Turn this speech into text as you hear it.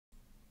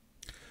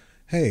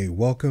Hey,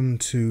 welcome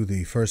to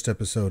the first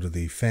episode of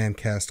the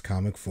Fancast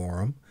Comic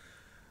Forum.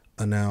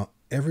 Now,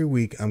 every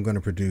week I'm going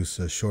to produce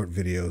a short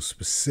video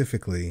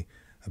specifically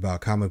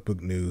about comic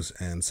book news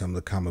and some of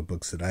the comic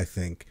books that I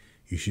think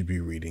you should be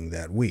reading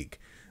that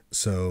week.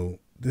 So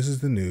this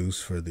is the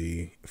news for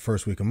the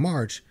first week of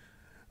March,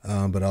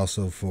 but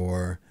also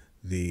for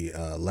the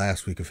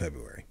last week of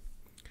February.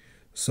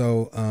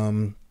 So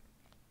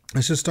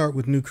let's just start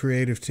with new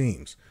creative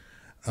teams.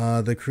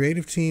 The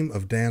creative team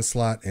of Dan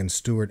Slott and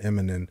Stuart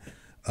Eminem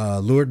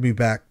lured me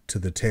back to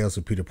the Tales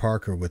of Peter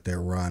Parker with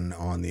their run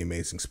on The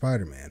Amazing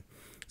Spider-Man.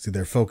 See,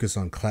 their focus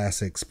on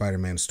classic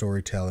Spider-Man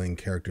storytelling,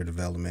 character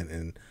development,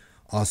 and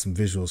awesome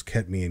visuals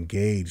kept me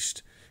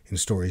engaged in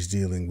stories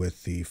dealing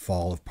with the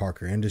fall of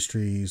Parker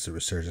Industries, the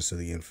resurgence of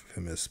the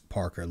infamous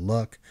Parker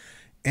look,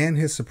 and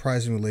his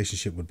surprising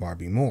relationship with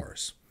Barbie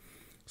Morse.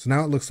 So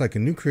now it looks like a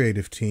new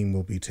creative team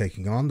will be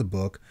taking on the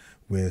book,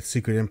 with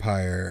Secret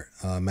Empire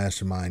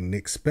mastermind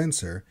Nick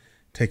Spencer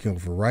taking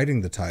over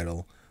writing the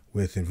title,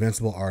 with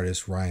Invincible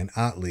artist Ryan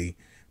Ottley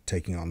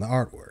taking on the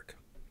artwork.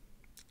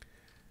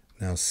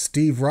 Now,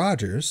 Steve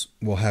Rogers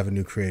will have a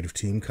new creative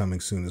team coming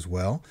soon as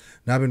well.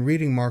 Now, I've been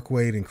reading Mark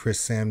Waid and Chris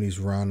Samnee's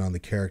run on the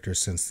character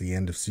since the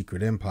end of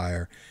Secret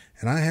Empire,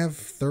 and I have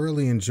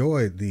thoroughly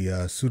enjoyed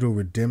the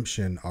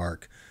pseudo-redemption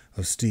arc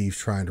of Steve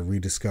trying to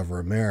rediscover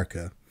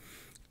America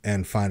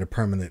and find a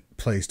permanent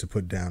place to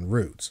put down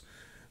roots.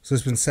 So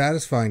it's been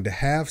satisfying to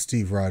have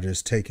Steve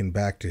Rogers taken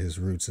back to his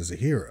roots as a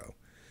hero.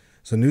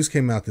 So news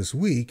came out this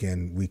week,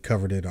 and we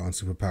covered it on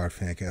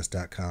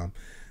superpoweredfancast.com,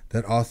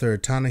 that author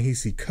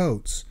Ta-Nehisi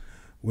Coates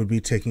would be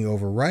taking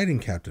over writing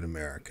Captain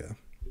America,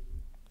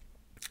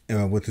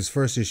 with his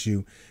first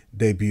issue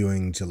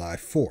debuting July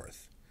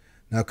 4th.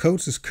 Now,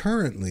 Coates is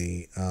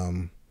currently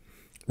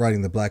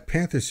writing the Black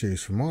Panther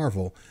series for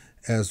Marvel,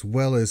 as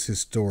well as his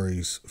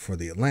stories for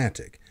The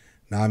Atlantic.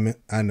 Now,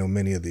 I know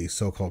many of the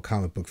so-called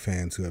comic book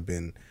fans who have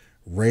been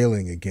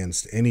railing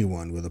against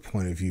anyone with a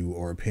point of view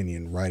or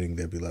opinion writing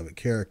their beloved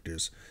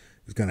characters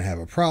is going to have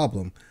a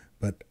problem,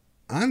 but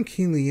I'm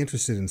keenly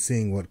interested in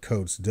seeing what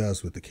Coates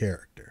does with the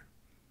character.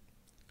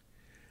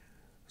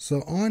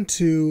 So on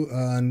to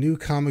new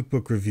comic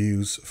book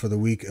reviews for the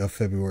week of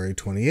February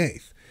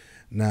 28th.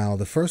 Now,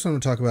 the first one I'm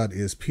going to talk about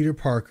is Peter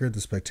Parker,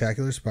 The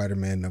Spectacular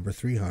Spider-Man number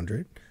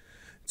 300.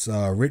 It's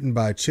written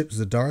by Chip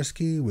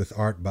Zdarsky with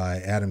art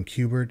by Adam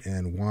Kubert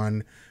and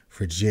Juan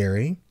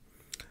Frigeri.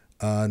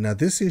 Now,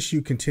 this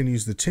issue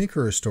continues the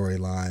Tinkerer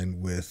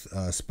storyline with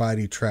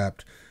Spidey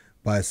trapped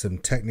by some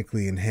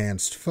technically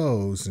enhanced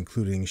foes,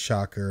 including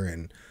Shocker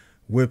and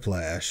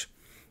Whiplash,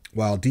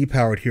 while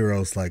depowered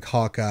heroes like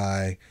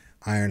Hawkeye,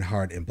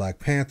 Ironheart, and Black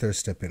Panther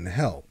step in to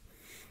help.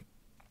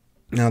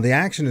 Now, the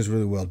action is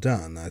really well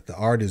done. The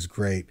art is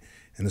great,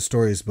 and the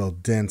story is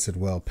both dense and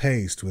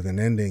well-paced, with an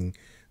ending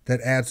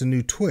that adds a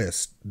new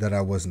twist that I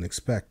wasn't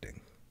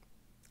expecting.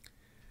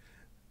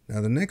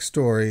 Now, the next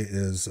story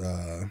is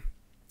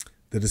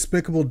The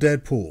Despicable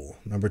Deadpool,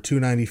 number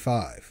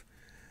 295.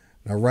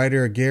 Now,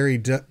 writer Jerry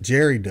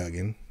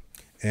Duggan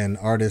and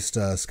artist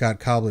Scott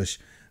Koblish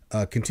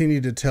continue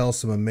to tell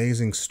some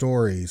amazing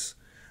stories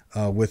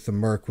with the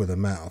Merc with a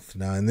mouth.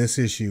 Now, in this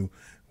issue,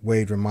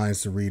 Waid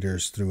reminds the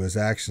readers through his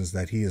actions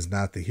that he is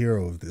not the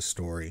hero of this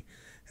story,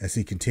 as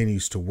he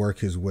continues to work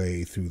his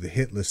way through the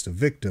hit list of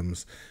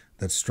victims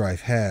that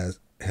Strife has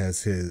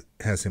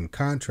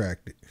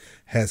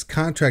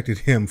contracted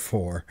him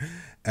for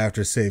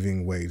after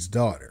saving Wade's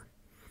daughter.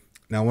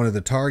 Now, one of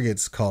the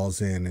targets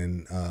calls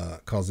in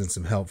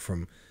some help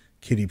from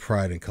Kitty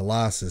Pryde and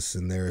Colossus,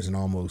 and there is an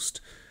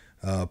almost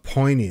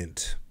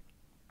poignant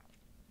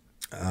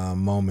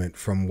moment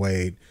from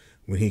Waid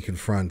when he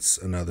confronts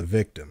another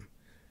victim.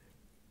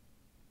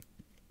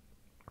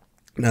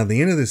 Now,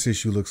 the end of this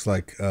issue looks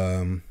like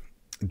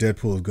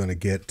Deadpool is going to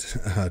get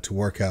to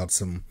work out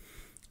some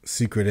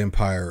Secret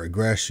Empire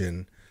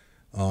aggression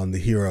on the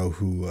hero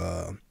who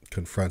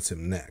confronts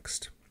him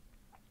next.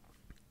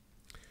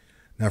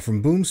 Now,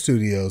 from Boom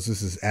Studios,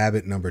 this is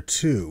Abbott number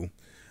 2.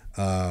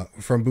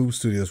 From Boom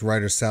Studios,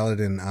 writer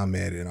Saladin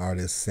Ahmed and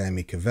artist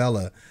Sammy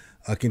Cavella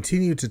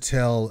continue to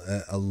tell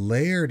a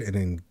layered and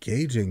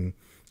engaging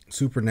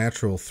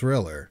supernatural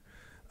thriller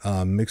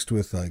mixed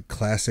with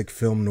classic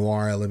film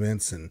noir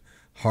elements and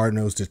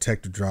hard-nosed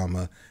detective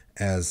drama,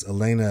 as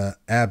Elena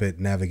Abbott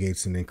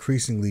navigates an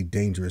increasingly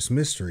dangerous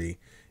mystery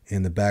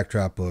in the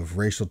backdrop of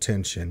racial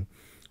tension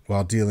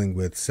while dealing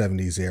with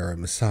 70s-era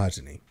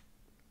misogyny.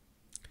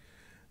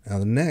 Now,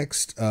 the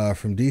next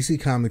from DC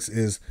Comics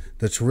is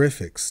The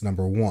Terrifics,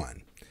 number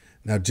 1.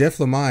 Now, Jeff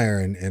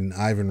Lemire and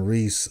Ivan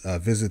Reis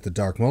visit the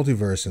Dark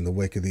Multiverse in the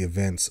wake of the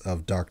events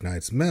of Dark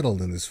Knight's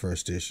Metal in this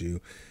first issue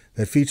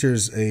that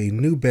features a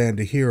new band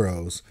of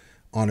heroes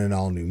on an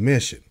all-new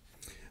mission.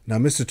 Now,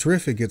 Mr.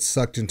 Terrific gets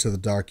sucked into the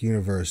Dark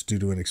Universe due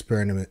to an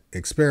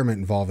experiment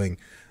involving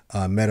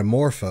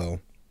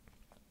Metamorpho,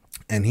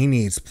 and he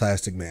needs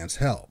Plastic Man's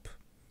help.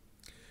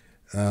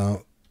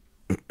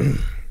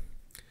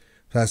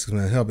 Plastic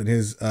Man's help in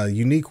his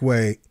unique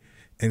way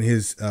and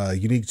his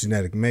unique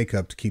genetic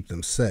makeup to keep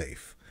them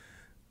safe.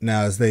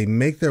 Now, as they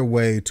make their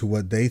way to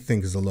what they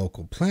think is a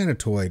local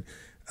planetoid,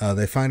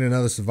 they find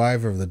another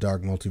survivor of the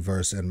dark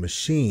multiverse and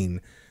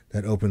machine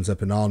that opens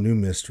up an all-new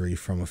mystery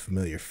from a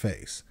familiar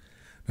face.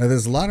 Now,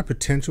 there's a lot of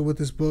potential with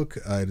this book.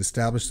 It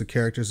established the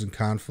characters in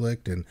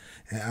conflict, and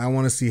I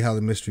want to see how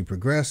the mystery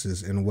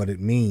progresses and what it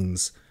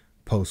means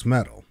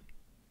post-metal.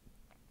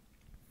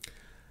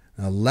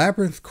 Now,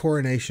 Labyrinth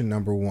Coronation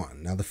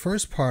 #1. Now, the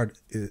first part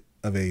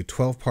of a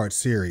 12-part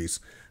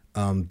series,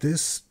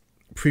 this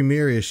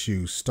premiere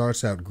issue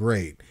starts out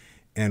great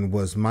and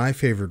was my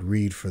favorite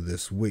read for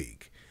this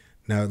week.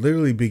 Now, it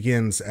literally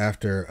begins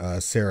after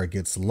Sarah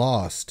gets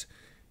lost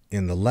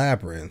in the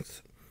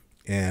labyrinth,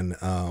 and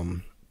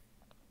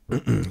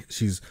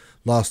she's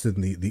lost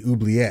in the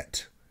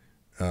oubliette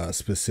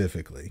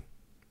specifically.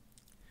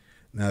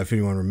 Now, if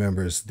anyone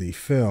remembers the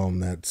film,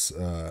 that's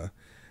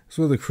it's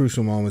one of the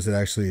crucial moments. It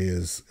actually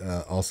is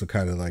also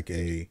kind of like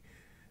a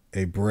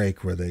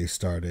break where they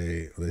start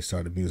a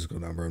musical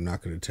number. I'm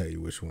not going to tell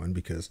you which one,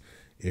 because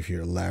if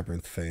you're a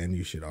Labyrinth fan,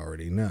 you should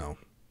already know.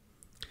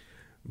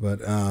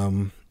 But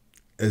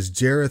as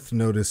Jareth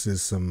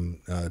notices some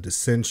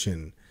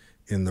dissension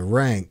in the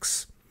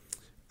ranks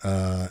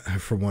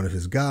from one of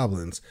his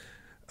goblins,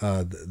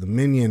 the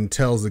minion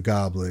tells the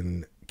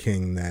Goblin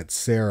King that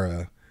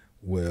Sarah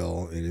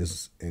will, it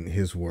is in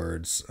his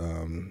words,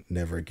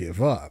 never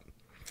give up.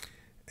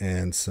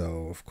 And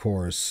so, of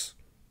course,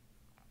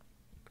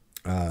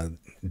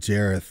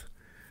 Jareth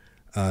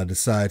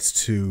decides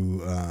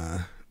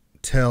to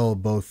tell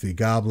both the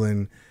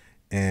Goblin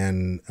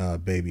and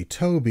baby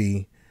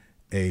Toby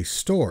a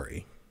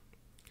story.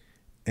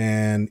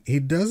 And he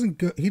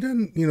doesn't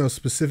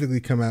specifically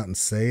come out and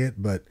say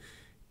it, but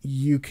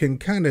you can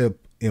kind of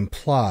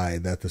imply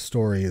that the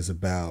story is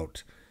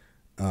about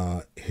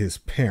his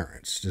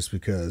parents, just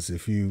because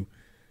if you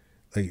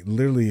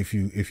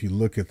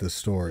look at the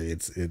story,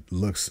 it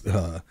looks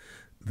the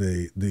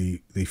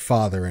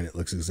father in it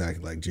looks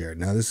exactly like Jared.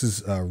 Now, this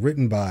is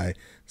written by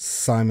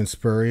Simon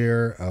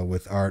Spurrier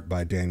with art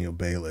by Daniel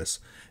Bayliss,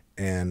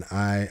 and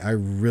I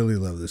really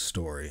love this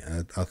story.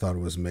 I thought it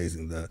was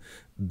amazing.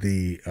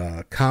 The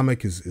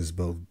comic is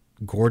both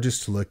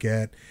gorgeous to look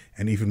at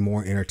and even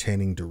more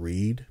entertaining to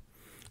read.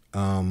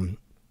 I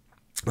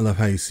love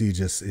how you see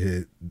just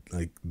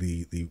like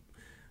the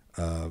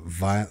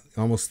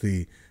almost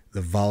the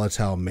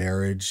volatile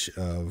marriage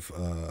of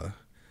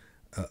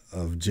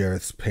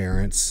Jareth's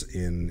parents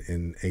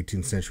in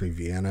 18th century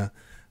Vienna.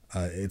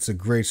 It's a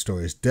great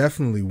story. It's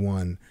definitely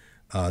one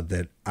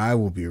that I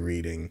will be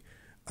reading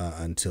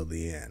until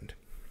the end.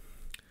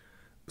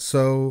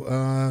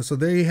 So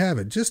there you have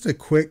it. Just a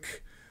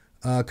quick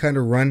kind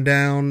of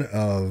rundown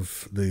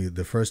of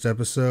the first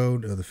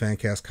episode of the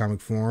Fancast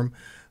Comic Forum.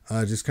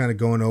 Just kind of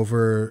going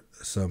over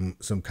some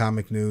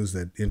comic news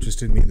that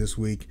interested me this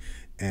week,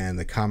 and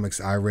the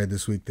comics I read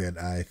this week that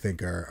I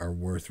think are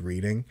worth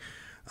reading.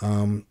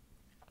 But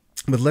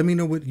let me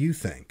know what you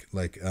think.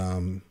 Like,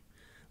 let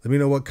me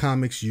know what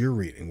comics you're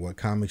reading, what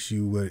comics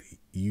you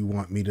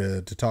want me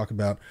to talk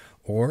about,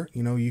 or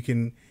you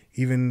can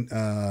even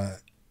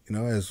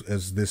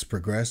as this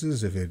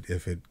progresses, if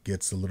it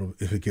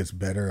gets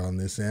better on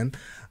this end,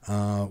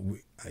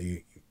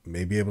 you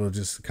may be able to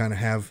just kind of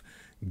have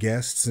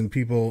guests and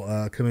people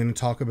come in and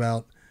talk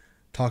about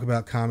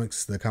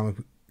comics, the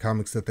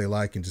comics that they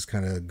like, and just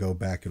kind of go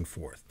back and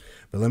forth.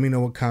 But let me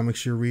know what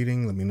comics you're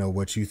reading. Let me know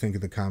what you think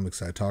of the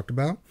comics I talked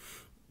about.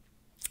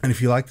 And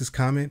if you like this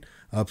comment,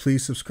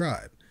 please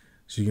subscribe,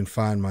 so you can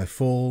find my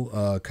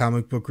full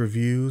comic book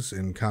reviews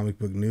and comic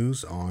book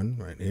news on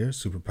right here,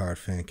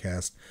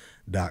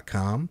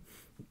 superpoweredfancast.com.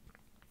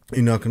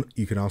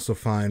 You can also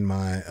find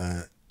my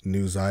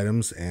news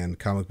items and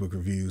comic book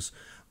reviews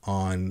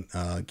on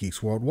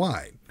Geeks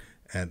Worldwide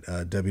at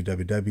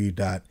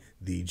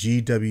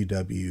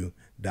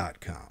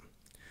www.thegww.com.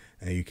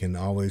 And you can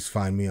always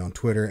find me on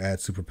Twitter at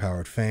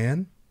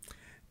superpoweredfan.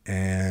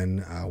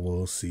 And I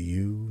will see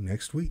you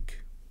next week.